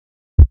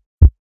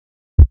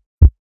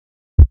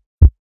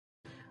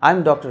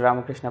I'm Dr.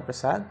 Ramakrishna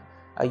Prasad,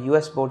 a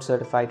US board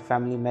certified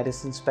family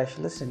medicine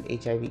specialist and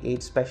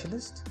HIV/AIDS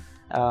specialist.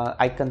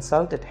 I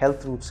consult at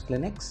Health Roots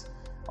Clinics,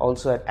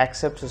 also at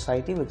Accept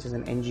Society, which is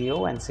an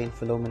NGO, and St.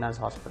 Philomena's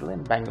Hospital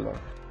in Bangalore.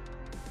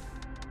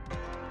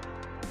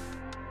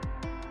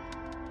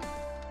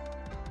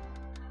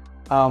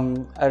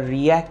 A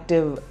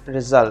reactive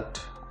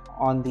result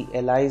on the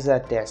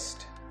Elisa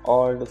test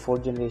or the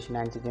 4th generation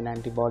antigen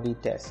antibody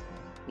test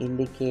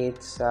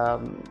indicates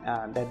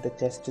that the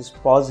test is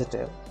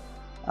positive,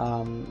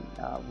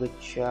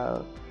 which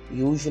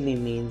usually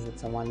means that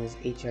someone is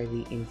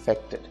HIV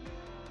infected.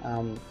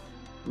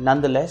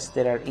 Nonetheless,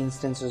 there are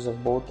instances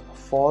of both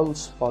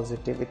false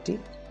positivity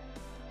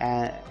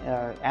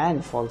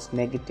and false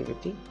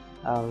negativity.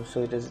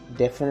 So it is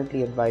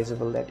definitely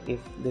advisable that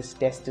if this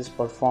test is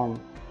performed,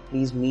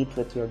 please meet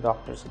with your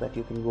doctor so that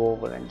you can go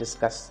over and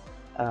discuss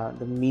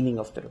the meaning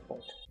of the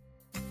report.